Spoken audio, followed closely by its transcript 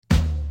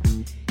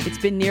It's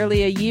been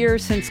nearly a year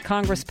since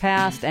Congress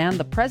passed and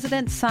the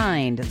president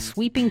signed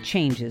sweeping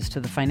changes to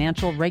the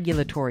financial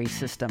regulatory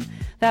system.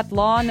 That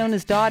law, known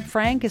as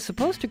Dodd-Frank, is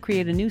supposed to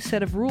create a new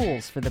set of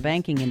rules for the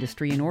banking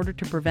industry in order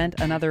to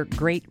prevent another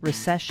Great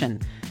Recession.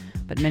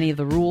 But many of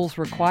the rules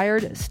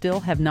required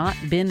still have not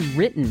been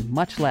written,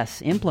 much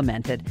less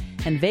implemented.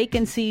 And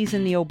vacancies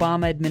in the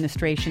Obama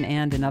administration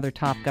and in other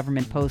top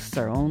government posts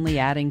are only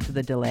adding to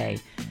the delay.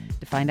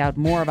 To find out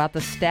more about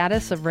the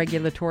status of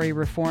regulatory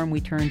reform,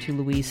 we turn to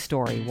Louise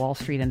Story, Wall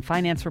Street and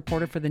finance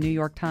reporter for the New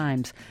York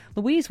Times.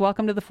 Louise,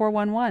 welcome to the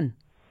 411.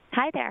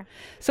 Hi there.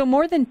 So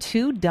more than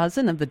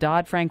 24 of the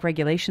Dodd-Frank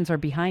regulations are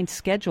behind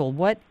schedule.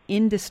 What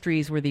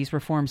industries were these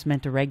reforms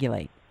meant to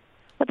regulate?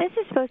 Well, this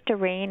is supposed to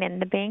rein in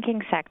the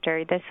banking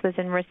sector. This was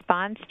in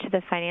response to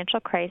the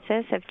financial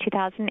crisis of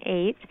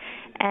 2008.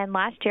 And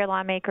last year,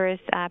 lawmakers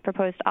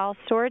proposed all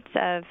sorts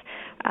of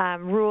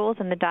rules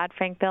in the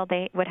Dodd-Frank bill.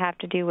 They would have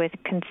to do with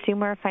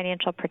consumer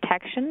financial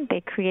protection.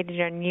 They created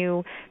a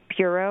new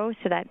bureau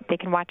so that they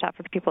can watch out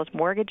for people's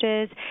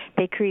mortgages.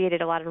 They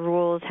created a lot of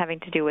rules having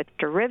to do with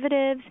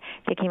derivatives.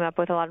 They came up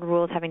with a lot of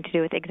rules having to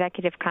do with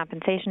executive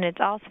compensation. It's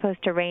all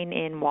supposed to rein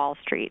in Wall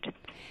Street.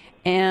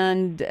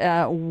 And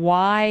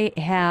why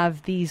are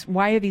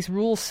these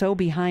rules so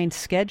behind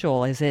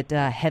schedule? Is it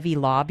heavy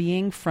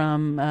lobbying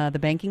from the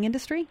banking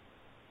industry?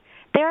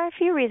 There are a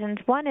few reasons.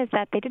 One is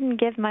that they didn't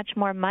give much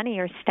more money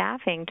or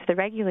staffing to the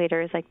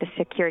regulators like the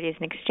Securities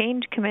and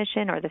Exchange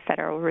Commission or the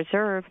Federal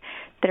Reserve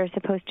that are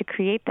supposed to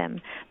create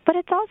them. But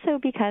it's also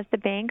because the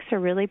banks are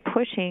really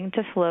pushing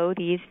to slow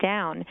these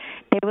down.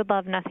 They would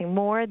love nothing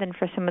more than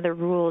for some of the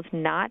rules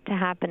not to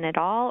happen at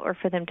all or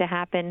for them to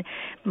happen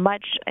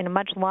in a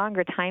much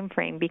longer time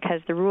frame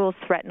because the rules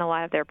threaten a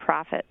lot of their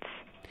profits.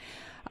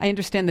 I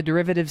understand the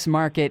derivatives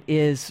market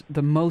is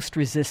the most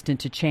resistant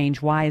to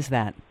change. Why is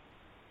that?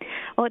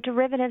 Well,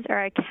 derivatives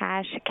are a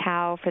cash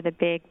cow for the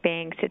big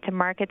banks. It's a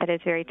market that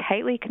is very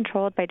tightly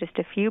controlled by just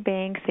a few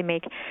banks. They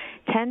make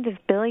tens of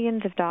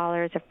billions of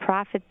dollars of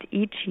profits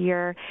each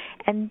year.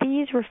 And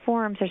these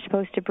reforms are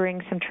supposed to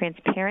bring some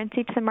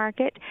transparency to the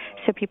market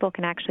so people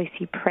can actually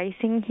see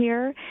pricing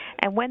here.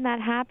 And when that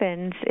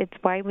happens, it's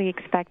widely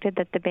expected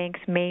that the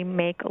banks may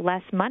make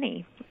less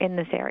money in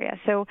this area.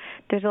 So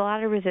there's a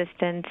lot of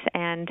resistance,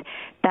 and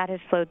that has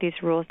slowed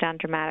these rules down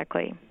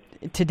dramatically.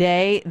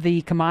 Today,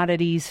 the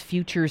Commodities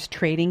Futures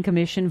Trading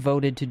Commission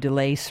voted to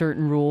delay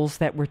certain rules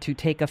that were to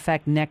take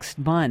effect next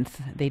month.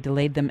 They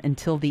delayed them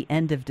until the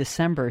end of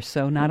December.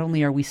 So not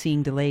only are we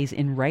seeing delays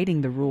in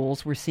writing the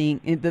rules, we're seeing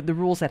the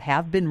rules that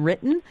have been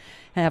written,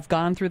 have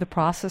gone through the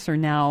process, are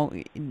now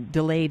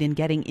delayed in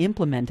getting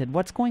implemented.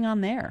 What's going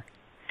on there?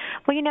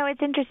 Well,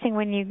 it's interesting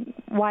when you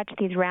watch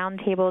these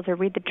roundtables or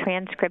read the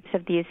transcripts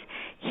of these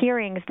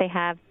hearings. They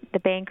have the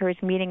bankers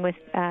meeting with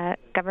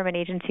government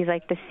agencies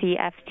like the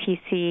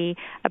CFTC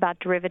about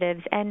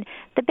derivatives. And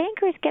the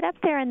bankers get up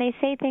there and they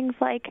say things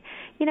like,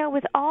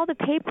 with all the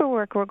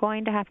paperwork we're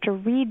going to have to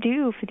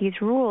redo for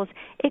these rules,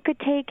 it could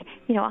take,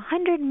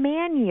 100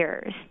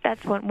 man-years.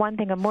 That's what one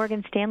thing a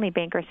Morgan Stanley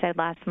banker said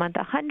last month,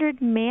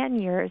 100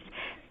 man-years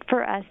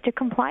for us to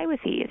comply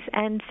with these.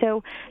 And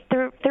so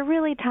they're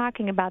really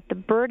talking about the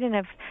burden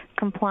of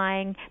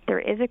complying. There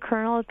is a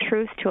kernel of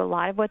truth to a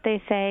lot of what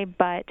they say,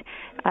 but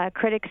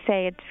critics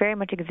say it's very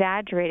much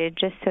exaggerated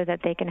just so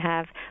that they can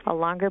have a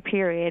longer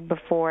period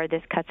before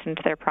this cuts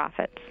into their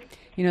profits.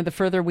 The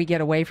further we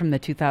get away from the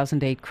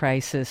 2008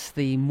 crisis,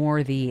 the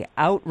more the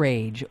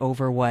outrage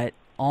over what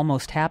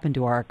almost happened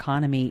to our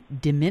economy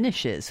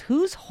diminishes.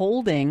 Who's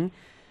holding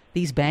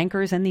these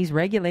bankers and these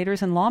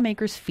regulators and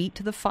lawmakers' feet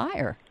to the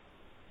fire?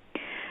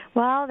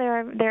 Well,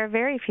 there are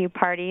very few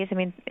parties.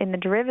 In the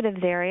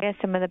derivatives area,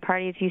 some of the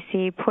parties you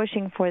see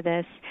pushing for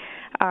this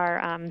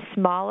are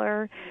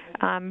smaller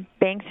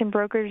banks and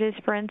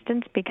brokerages, for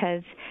instance,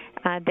 because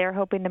they're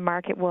hoping the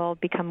market will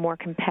become more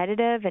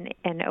competitive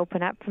and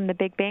open up from the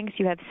big banks.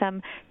 You have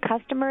some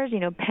customers,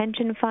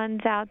 pension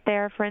funds out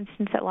there, for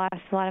instance, that lost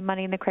a lot of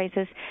money in the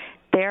crisis.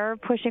 They're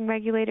pushing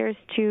regulators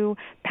to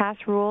pass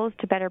rules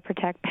to better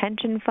protect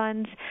pension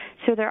funds.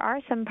 So there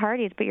are some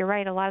parties, but you're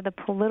right, a lot of the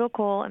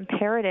political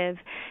imperative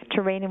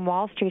to rein in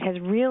Wall Street has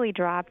really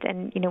dropped.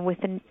 And,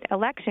 with an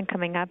election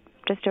coming up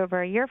just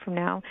over a year from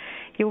now,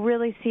 you'll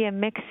really see a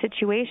mixed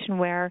situation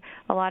where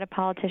a lot of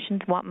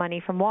politicians want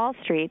money from Wall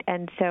Street.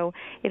 And so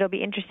it'll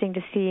be interesting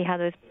to see how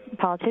those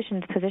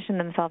politicians position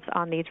themselves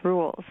on these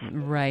rules.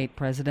 Right.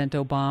 President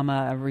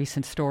Obama, a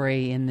recent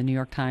story in the New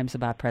York Times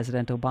about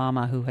President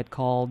Obama, who had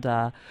called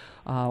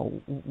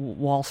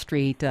Wall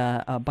Street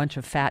a bunch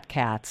of fat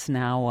cats,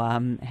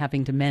 now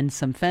having to mend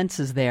some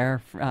fences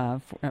there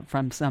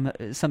from some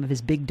of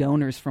his big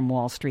donors from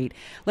Wall Street.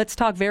 Let's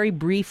talk very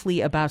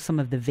briefly about some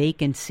of the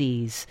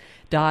vacancies.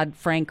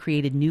 Dodd-Frank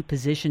created new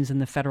positions in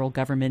the federal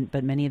government,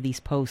 but many of these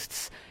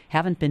posts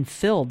haven't been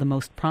filled, the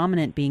most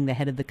prominent being the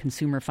head of the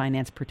Consumer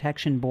Finance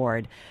Protection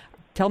Board.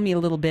 Tell me a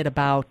little bit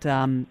about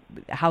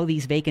how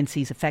these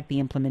vacancies affect the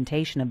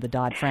implementation of the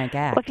Dodd-Frank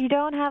Act. Well, if you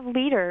don't have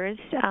leaders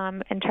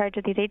in charge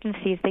of these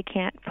agencies, they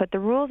can't put the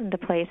rules into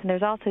place. And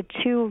there's also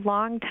two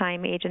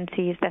longtime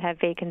agencies that have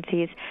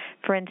vacancies.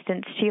 For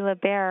instance, Sheila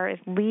Bair is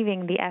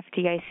leaving the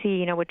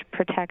FDIC, which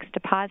protects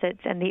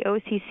deposits, and the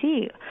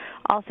OCC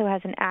also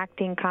has an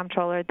acting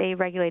comptroller. They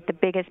regulate the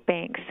biggest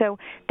banks. So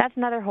that's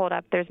another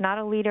holdup. There's not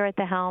a leader at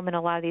the helm in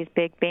a lot of these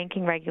big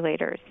banking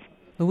regulators.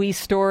 Louise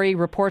Story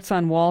reports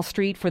on Wall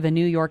Street for the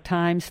New York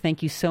Times.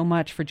 Thank you so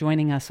much for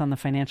joining us on the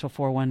Financial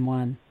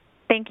 411.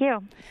 Thank you.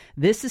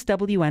 This is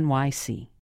WNYC.